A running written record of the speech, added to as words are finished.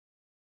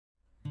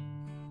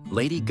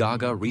Lady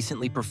Gaga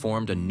recently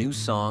performed a new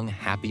song,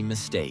 Happy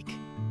Mistake.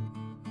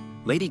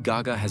 Lady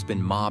Gaga has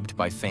been mobbed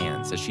by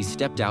fans as she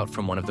stepped out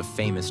from one of the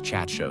famous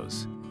chat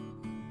shows.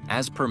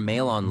 As per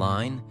Mail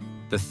Online,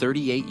 the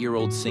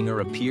 38-year-old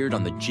singer appeared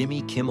on the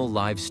Jimmy Kimmel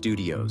Live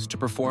studios to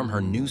perform her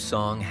new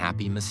song,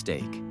 Happy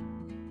Mistake.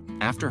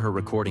 After her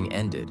recording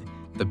ended,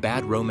 the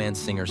Bad Romance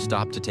singer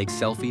stopped to take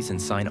selfies and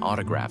sign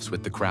autographs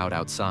with the crowd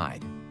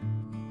outside.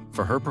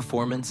 For her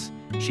performance,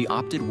 she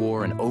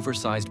wore an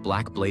oversized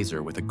black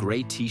blazer with a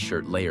gray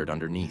t-shirt layered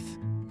underneath.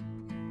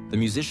 The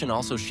musician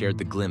also shared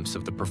the glimpse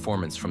of the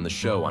performance from the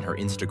show on her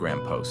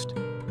Instagram post.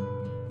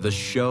 "The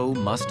show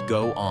must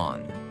go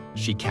on,"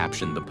 she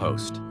captioned the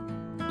post.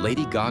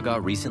 Lady Gaga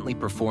recently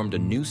performed a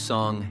new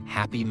song,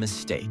 Happy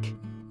Mistake.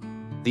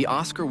 The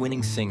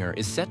Oscar-winning singer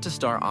is set to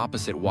star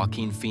opposite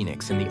Joaquin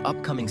Phoenix in the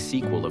upcoming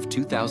sequel of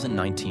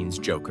 2019's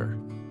Joker.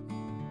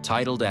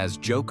 Titled as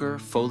Joker,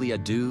 Folie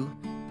à Deux,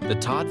 the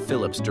Todd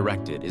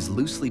Phillips-directed is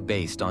loosely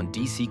based on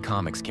DC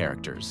Comics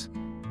characters.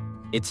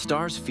 It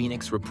stars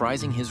Phoenix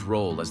reprising his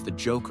role as the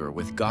Joker,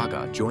 with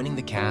Gaga joining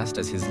the cast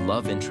as his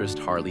love interest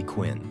Harley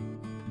Quinn.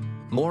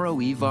 Moro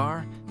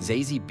Ivar,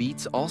 Zazie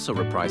Beetz also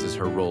reprises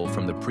her role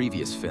from the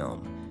previous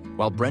film,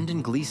 while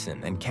Brendan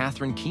Gleeson and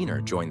Catherine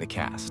Keener join the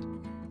cast.